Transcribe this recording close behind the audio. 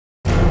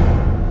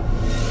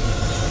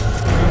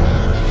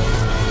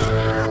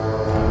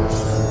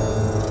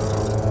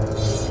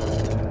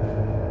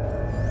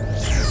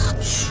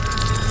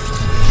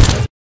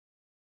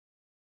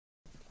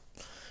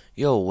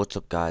Yo, what's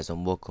up guys,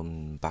 and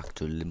welcome back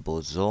to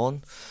Limbo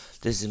Zone.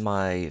 This is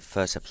my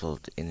first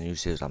episode in the new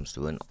series I'm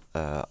doing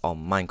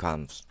on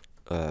Minecraft.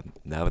 I'll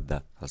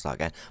start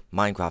again.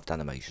 Minecraft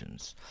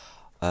animations.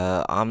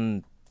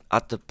 I'm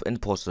in the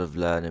process of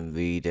learning,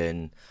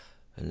 reading,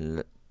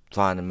 and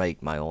trying to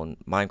make my own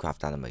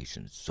Minecraft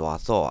animations. So I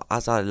thought,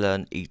 as I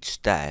learn each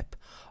step,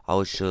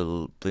 I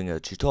shall bring a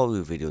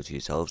tutorial video to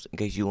yourselves in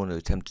case you want to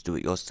attempt to do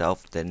it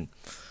yourself. Then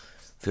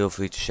feel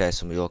free to share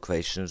some of your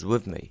creations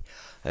with me,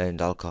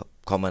 and I'll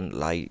comment,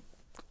 like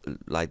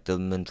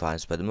them, and try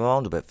and spread them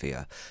around a bit for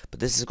you. But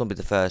this is going to be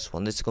the first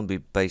one. This is going to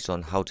be based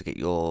on how to get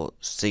your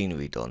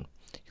scenery done,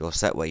 your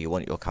set where you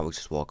want your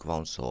characters to walk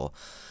around. So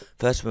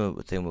first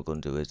thing we're going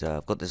to do is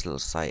I've got this little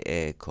site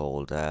here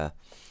called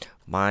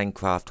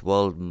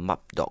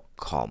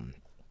minecraftworldmap.com,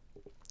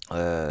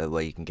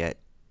 where you can get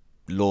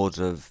loads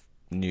of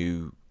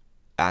new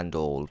and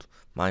old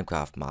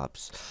Minecraft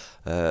maps.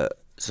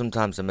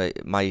 Sometimes they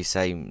may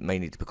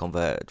need to be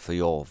converted for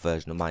your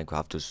version of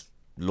Minecraft. Just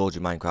load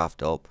your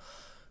Minecraft up,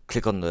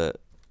 click on the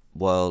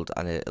world,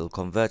 and it'll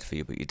convert for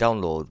you. But you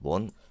download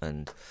one,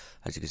 and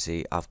as you can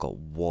see, I've got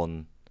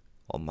one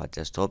on my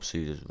desktop. So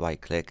you just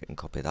right click and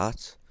copy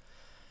that.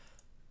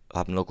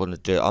 I'm not going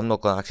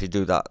to actually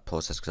do that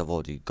process because I've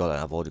already got it.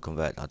 I've already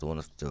converted. I don't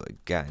want to have to do it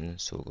again.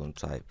 So we're going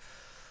to type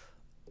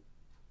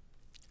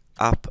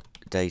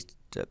update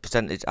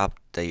percentage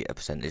update a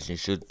percentage, and you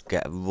should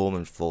get a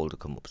Roman folder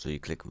come up. So you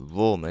click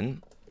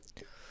Roman,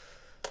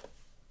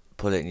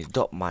 put it in your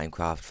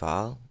 .minecraft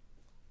file,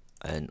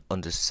 and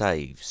under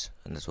saves,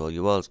 and that's where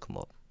your worlds come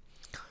up.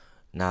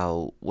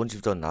 Now once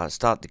you've done that,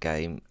 start the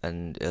game,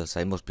 and it'll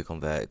say must be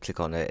converted. Click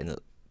on it, and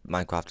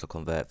Minecraft will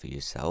convert for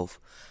yourself.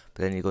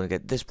 But then you're going to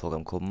get this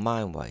program called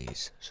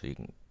Mineways. So you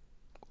can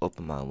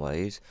open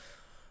Mineways,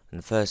 and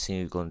the first thing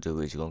you're going to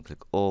do is you're going to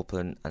click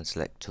open and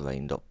select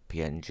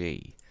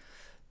terrain.png.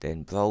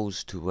 Then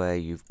browse to where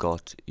you've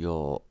got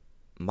your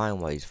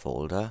Mineways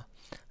folder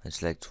and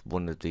select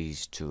one of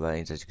these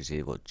terrains. As you can see,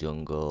 you've got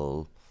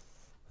jungle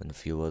and a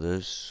few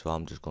others. So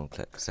I'm just going to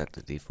click select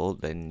the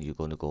default. Then you're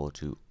going to go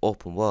to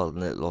open world,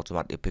 and it'll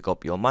automatically pick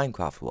up your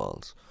Minecraft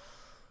worlds.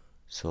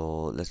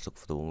 So let's look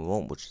for the one we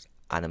want, which is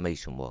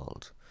animation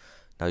world.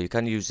 Now you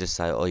can use this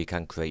site, or you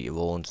can create your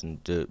own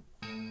and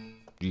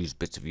use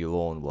bits of your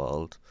own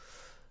world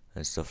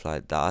and stuff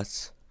like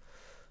that.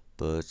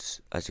 But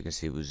as you can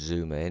see, we'll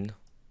zoom in.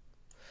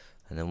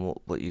 And then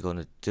what you're going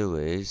to do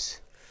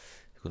is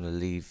you're going to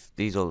leave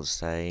these all the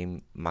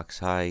same. Max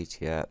height,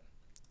 yeah.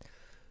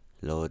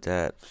 Lower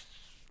depth,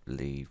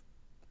 leave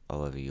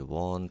however you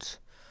want.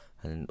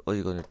 And all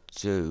you're going to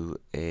do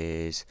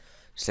is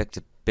select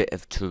a bit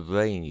of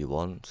terrain you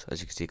want.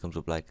 As you can see, it comes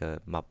up like a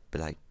map,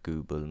 like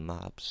Google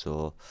Maps.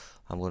 So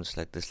I'm going to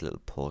select this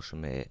little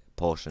portion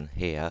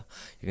here.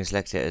 You can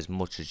select it as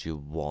much as you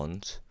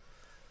want.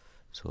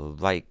 So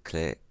right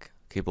click,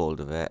 keep hold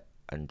of it,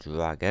 and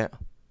drag it.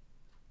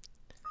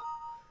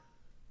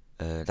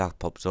 That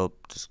pops up.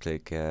 Just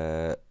click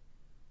the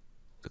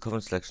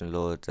current selection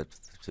lower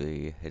depth,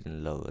 the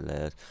hidden lower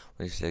layers.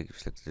 When you select, you've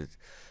selected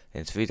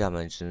in 3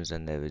 dimensions,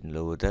 and they're in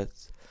lower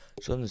depth.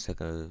 So in the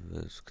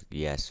second,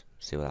 yes,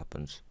 see what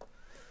happens.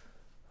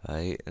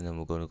 Right, and then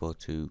we're going to go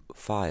to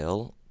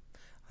File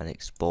and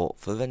Export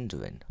for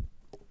rendering.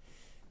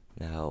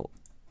 Now,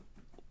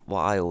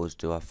 what I always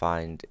do, I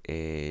find,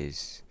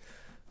 is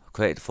I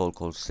create a folder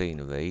called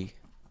Scenery.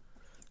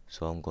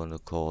 So I'm going to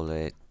call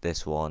it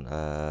this one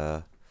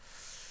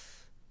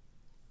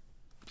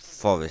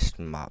forest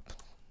map,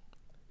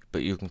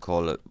 but you can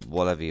call it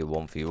whatever you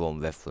want for your own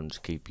reference,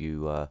 keep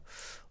you up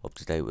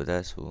to date with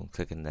this. So we'll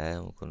click in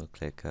there, we're going to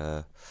click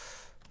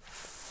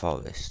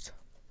forest,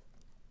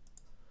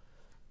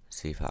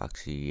 see if it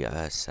actually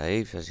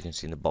saves. As you can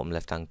see in the bottom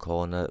left hand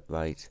corner,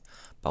 right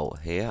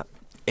about here,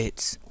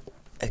 it's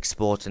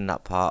exporting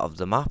that part of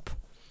the map.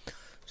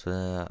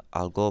 So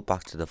I'll go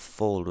back to the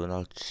folder and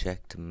I'll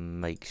check to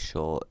make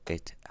sure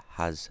it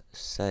has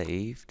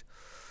saved.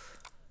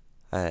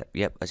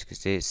 Yep, as you can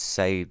see, it's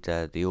saved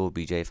the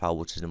OBJ file,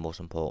 which is the most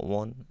important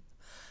one,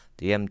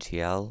 the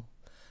MTL,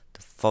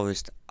 the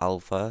Forest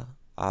Alpha,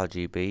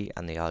 RGB,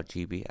 and the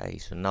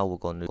RGBA. So now we're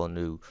going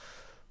to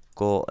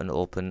go and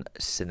open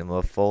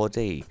Cinema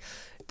 4D.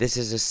 This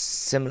is a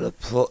similar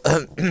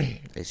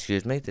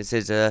excuse me. This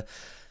is the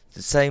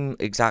same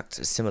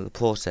exact similar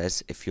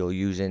process if you're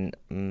using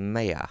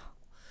Maya,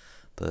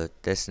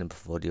 but this Cinema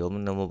 4D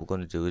open. Then what we're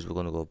going to do is we're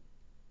going to go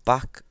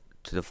back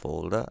to the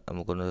folder, and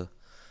we're going to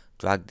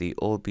drag the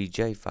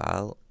OBJ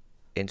file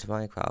into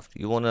Minecraft.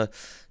 You want to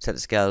set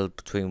the scale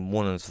between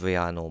 1 and 3.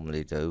 I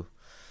normally do.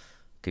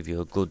 Give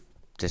you a good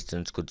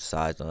distance, good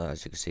size on it.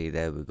 As you can see,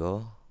 there we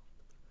go.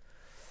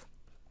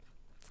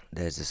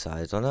 There's the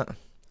size on it.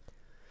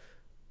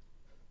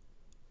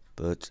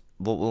 But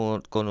what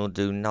we're going to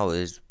do now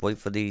is wait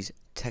for these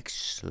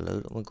textures to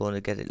load. We're going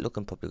to get it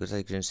looking properly, because as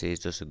you can see,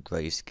 it's just a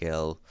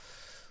grayscale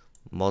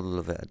model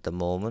of it at the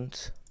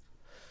moment.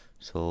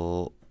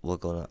 So we're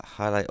going to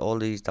highlight all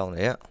these down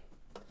here,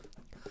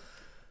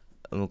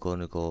 and we're going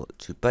to go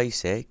to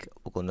basic.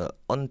 We're going to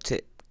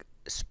untick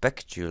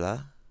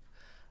specular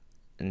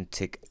and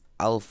tick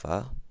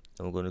alpha,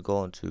 and we're going to go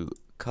on to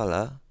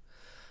color,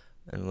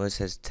 and where it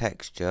says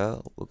texture,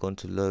 we're going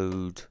to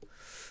load,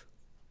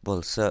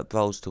 well,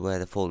 browse to where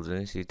the folder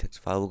is, see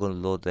text file, we're going to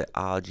load the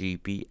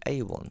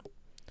RGBA one.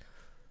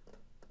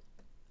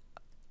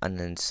 And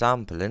then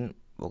sampling,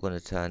 we're going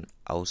to turn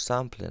our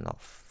sampling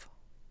off.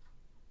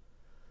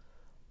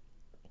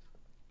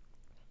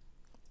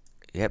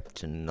 Yep,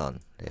 to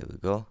none. There we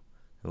go.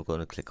 We're going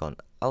to click on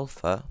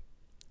alpha,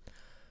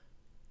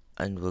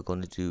 and we're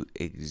going to do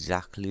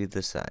exactly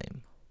the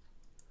same.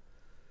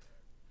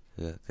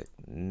 Click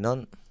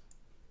none.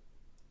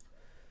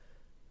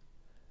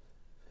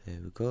 There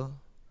we go.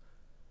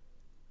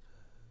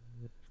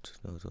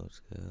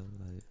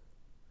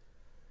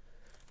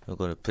 We're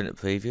going to print a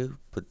preview,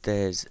 but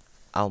there's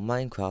our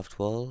Minecraft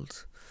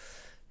world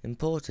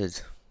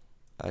imported,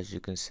 as you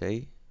can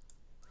see.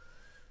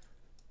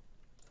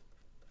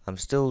 I'm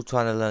still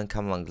trying to learn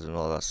camera angles and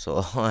all that,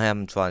 so I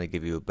am trying to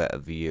give you a better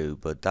view,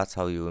 but that's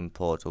how you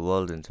import a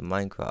world into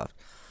Minecraft.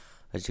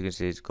 As you can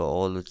see, it's got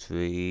all the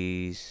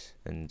trees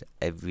and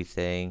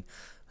everything,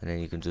 and then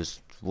you can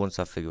just, once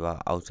I figure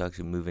out how to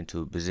actually move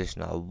into a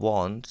position I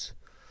want,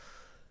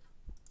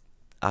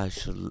 I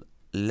shall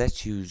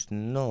let you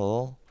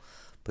know,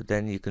 but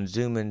then you can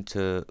zoom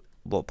into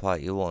what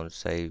part you want,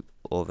 say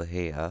over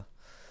here,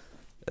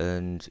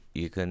 and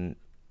you can,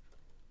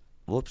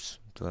 whoops,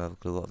 don't have a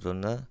clue what I've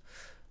done there,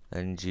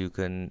 and you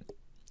can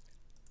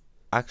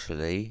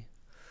actually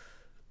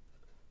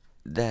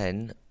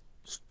then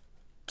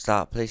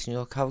start placing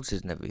your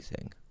characters and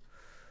everything.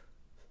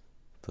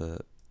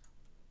 But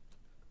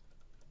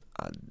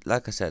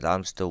like I said,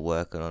 I'm still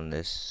working on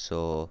this,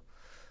 so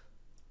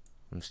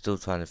I'm still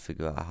trying to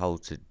figure out how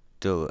to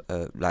do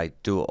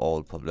it, do it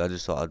all probably. I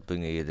just thought I'd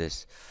bring you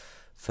this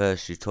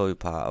first tutorial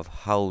part of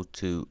how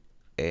to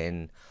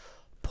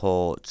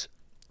import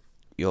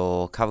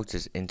your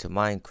characters into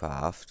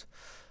Minecraft.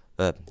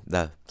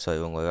 No, sorry,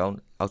 wrong way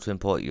around. How to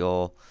import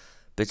your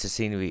bits of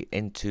scenery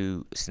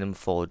into Cinema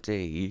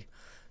 4D,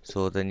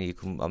 so then you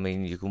can,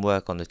 you can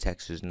work on the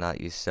textures and that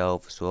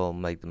yourself as well,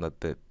 make them a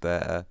bit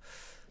better.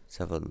 Let's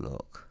have a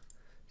look,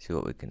 see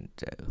what we can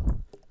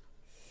do.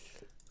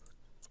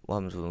 What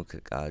happens when we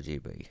click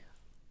RGB?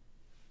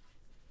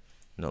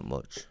 Not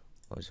much.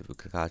 What happens if we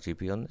click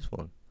RGB on this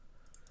one?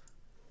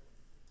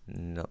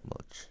 Not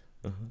much.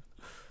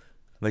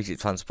 Makes it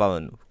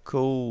transparent.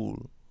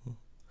 Cool.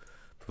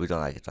 But we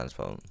don't like it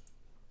transparent.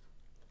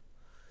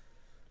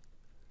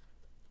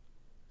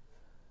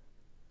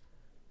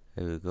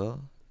 Here we go.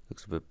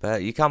 Looks a bit better.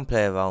 You can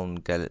play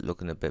around, get it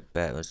looking a bit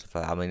better and stuff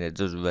like that. It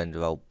does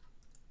render out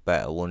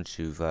better once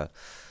you've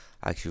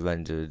actually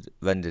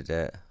rendered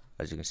it.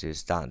 As you can see, it's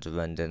starting to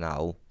render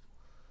now.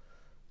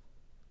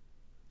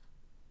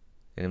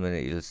 In a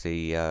minute you'll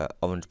see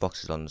orange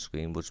boxes on the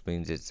screen, which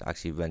means it's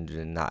actually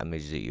rendering that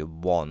image that you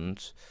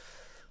want.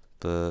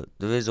 But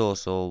there is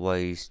also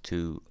ways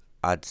to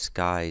add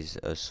skies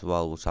as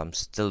well, which I'm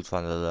still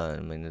trying to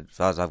learn. As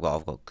far as I've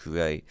got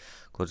create,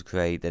 go to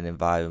create, then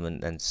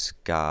environment, then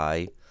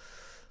sky,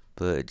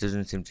 but it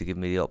doesn't seem to give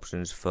me the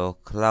options for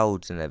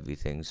clouds and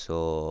everything,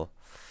 so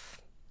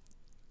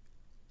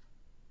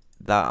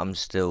that I'm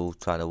still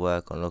trying to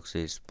work on. Looks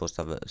like it's supposed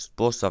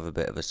to have a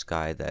bit of a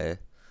sky there.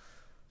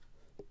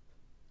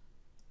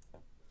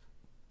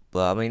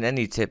 But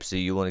any tips that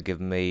you want to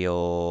give me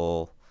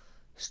or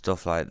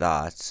stuff like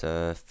that,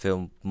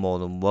 feel more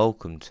than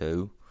welcome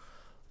to.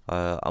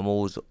 I'm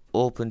always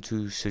open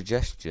to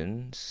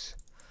suggestions,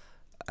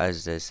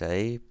 as they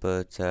say,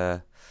 but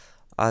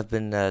I've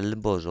been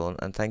Limbo Zone,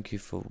 and thank you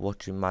for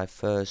watching my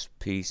first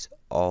piece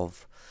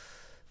of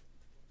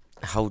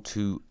how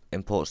to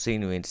import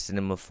scenery into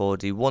Cinema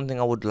 4D. One thing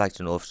I would like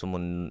to know, if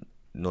someone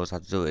knows how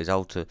to do it, is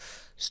how to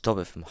stop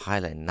it from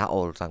highlighting that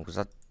all the time, because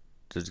that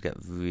does get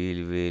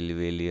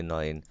really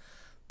annoying.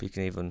 But you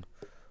can even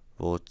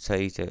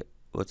rotate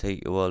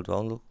your world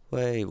around. Look,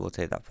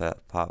 rotate that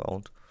part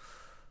around.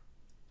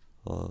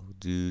 Oh,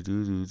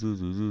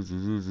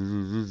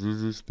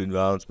 spin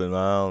round,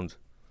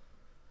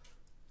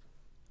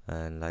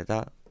 and like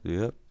that.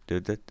 Yep.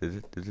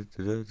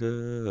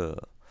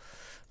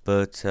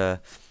 But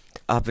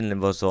I've been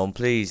Limbo Zone.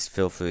 Please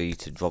feel free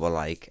to drop a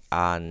like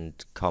and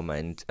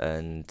comment,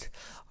 and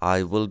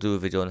I will do a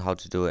video on how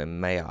to do it in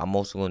May. I'm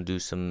also going to do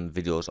some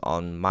videos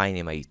on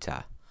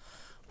Mineimate,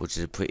 which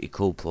is a pretty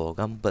cool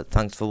program. But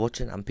thanks for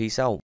watching, and peace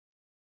out.